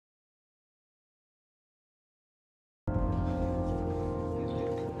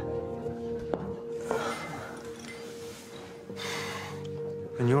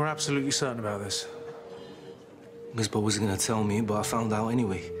And you're absolutely certain about this? Misbah wasn't gonna tell me, but I found out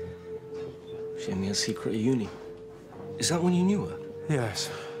anyway. She had me a secret at uni. Is that when you knew her?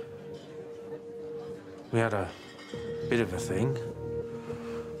 Yes. We had a bit of a thing.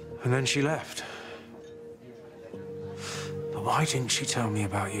 And then she left. But why didn't she tell me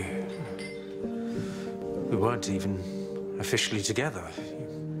about you? We weren't even officially together.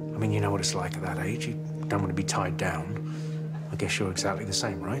 I mean, you know what it's like at that age. You don't want to be tied down. I guess you're exactly the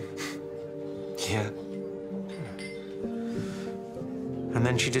same, right? Yeah. And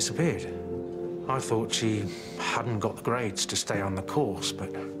then she disappeared. I thought she hadn't got the grades to stay on the course,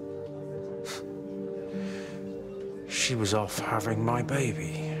 but she was off having my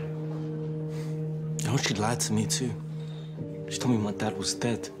baby. Oh, she lied to me too. She told me my dad was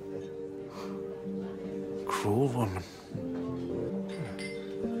dead. Cruel woman.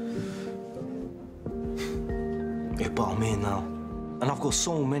 Yeah, but I'm here now. And I've got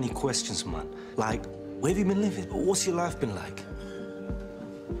so many questions, man. Like, where have you been living? What's your life been like?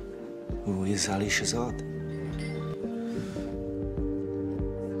 Who is Ali Shahzad?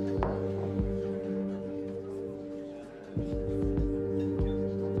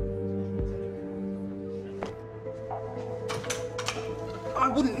 I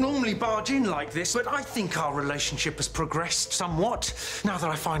wouldn't normally barge in like this, but I think our relationship has progressed somewhat now that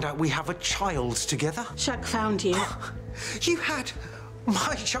I find out we have a child together. Shaq found you. You had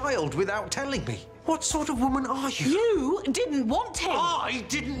my child without telling me. What sort of woman are you? You didn't want him. I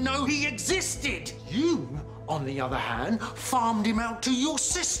didn't know he existed. You, on the other hand, farmed him out to your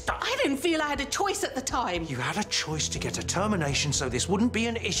sister. I didn't feel I had a choice at the time. You had a choice to get a termination so this wouldn't be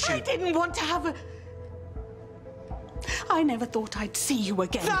an issue. I didn't want to have a... I never thought I'd see you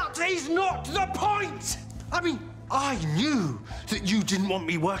again. That is not the point! I mean, I knew that you didn't want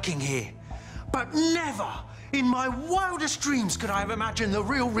me working here, but never in my wildest dreams could I have imagined the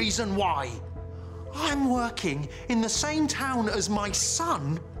real reason why. I'm working in the same town as my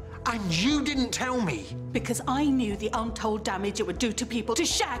son, and you didn't tell me. Because I knew the untold damage it would do to people, to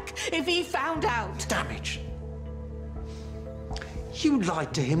Shaq, if he found out. Damage? You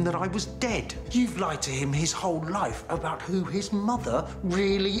lied to him that I was dead. You've lied to him his whole life about who his mother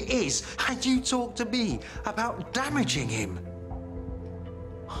really is. And you talk to me about damaging him.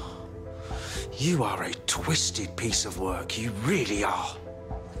 You are a twisted piece of work. You really are.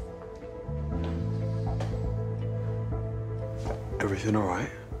 Everything all right?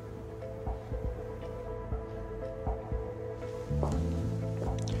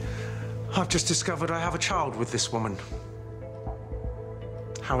 I've just discovered I have a child with this woman.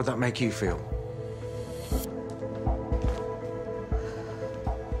 How would that make you feel?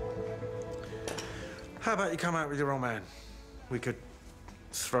 How about you come out with your old man? We could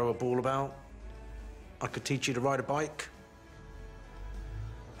throw a ball about. I could teach you to ride a bike.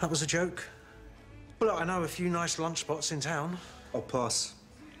 That was a joke. But look, I know a few nice lunch spots in town. I'll pass.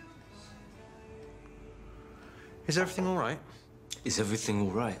 Is everything all right? Is everything all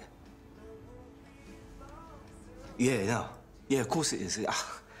right? Yeah, of course it is.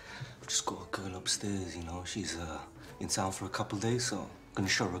 I've just got a girl upstairs, you know. She's in town for a couple of days, so I'm gonna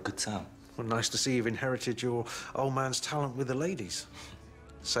show her a good time. Well, nice to see you've inherited your old man's talent with the ladies.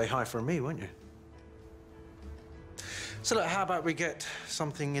 Say hi from me, won't you? So look, how about we get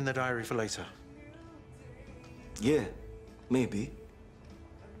something in the diary for later? Yeah, maybe.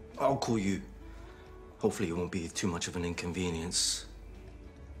 I'll call you. Hopefully it won't be too much of an inconvenience.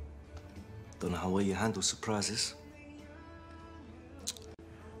 Don't know how well you handle surprises.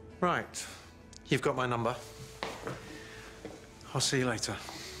 Right. You've got my number. I'll see you later.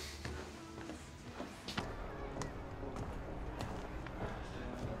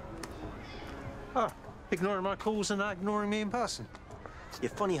 Oh, ignoring my calls and not ignoring me in person. Yeah,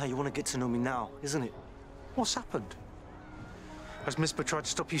 funny how you want to get to know me now, isn't it? What's happened? Has Misbah tried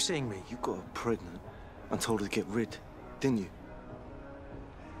to stop you seeing me? You got her pregnant and told her to get rid, didn't you?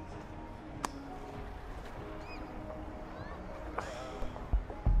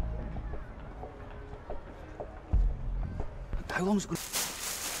 How long's it gonna...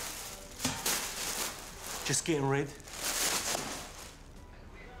 Just getting rid.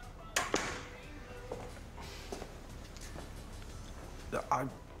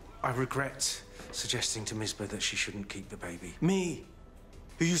 I regret suggesting to Misbah that she shouldn't keep the baby. Me,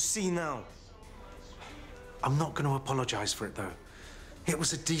 who you see now. I'm not going to apologize for it, though. It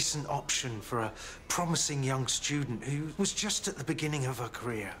was a decent option for a promising young student who was just at the beginning of her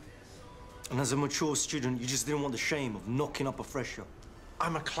career. And as a mature student, you just didn't want the shame of knocking up a fresher.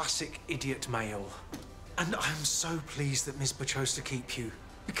 I'm a classic idiot male. And I'm so pleased that Misbah chose to keep you.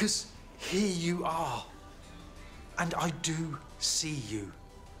 Because here you are. And I do see you.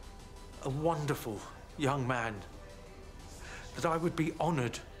 a wonderful young man that I would be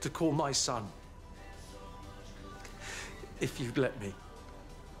honored to call my son. If you'd let me.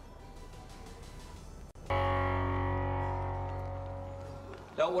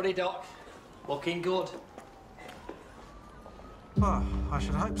 Don't worry, Doc. Looking good. Well, I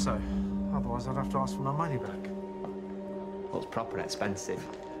should hope so. Otherwise, I'd have to ask for my money back. Well, it's proper expensive.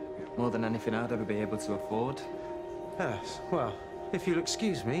 More than anything I'd ever be able to afford. Yes, well, if you'll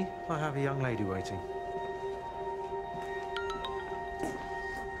excuse me, I have a young lady waiting.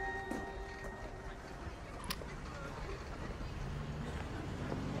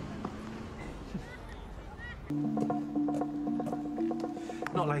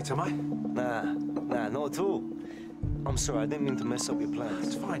 Not late, am I? Nah, not at all. I'm sorry, I didn't mean to mess up your plans.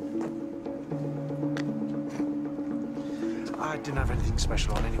 It's fine. I didn't have anything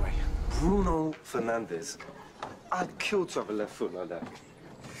special on anyway. Bruno Fernandes. I'd kill to have a left foot like that.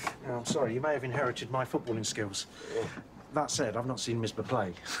 No, I'm sorry, you may have inherited my footballing skills. Yeah. That said, I've not seen Miss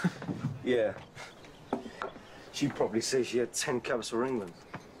play. Yeah. She'd probably say she had 10 caps for England.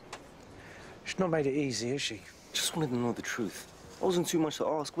 She's not made it easy, has she? Just wanted to know the truth. It wasn't too much to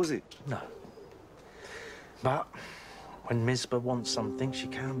ask, was it? No. But when Misbah wants something, she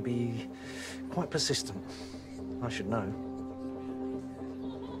can be quite persistent. I should know.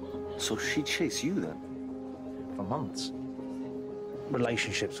 So she chased you then? For months.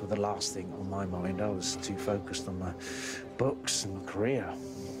 Relationships were the last thing on my mind. I was too focused on my books and career.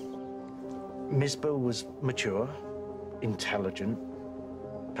 Misbah was mature, intelligent,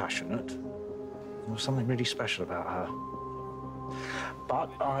 passionate. There was something really special about her. But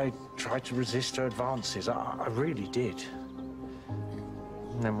I tried to resist her advances. I really did.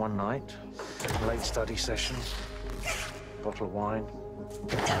 And then one night, late study session, bottle of wine.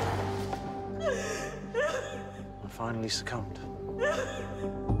 I finally succumbed.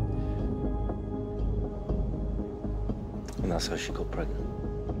 And that's how she got pregnant.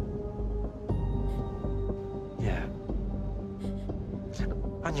 Yeah.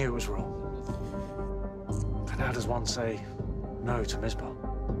 I knew it was wrong. But how does one say no to Misbah?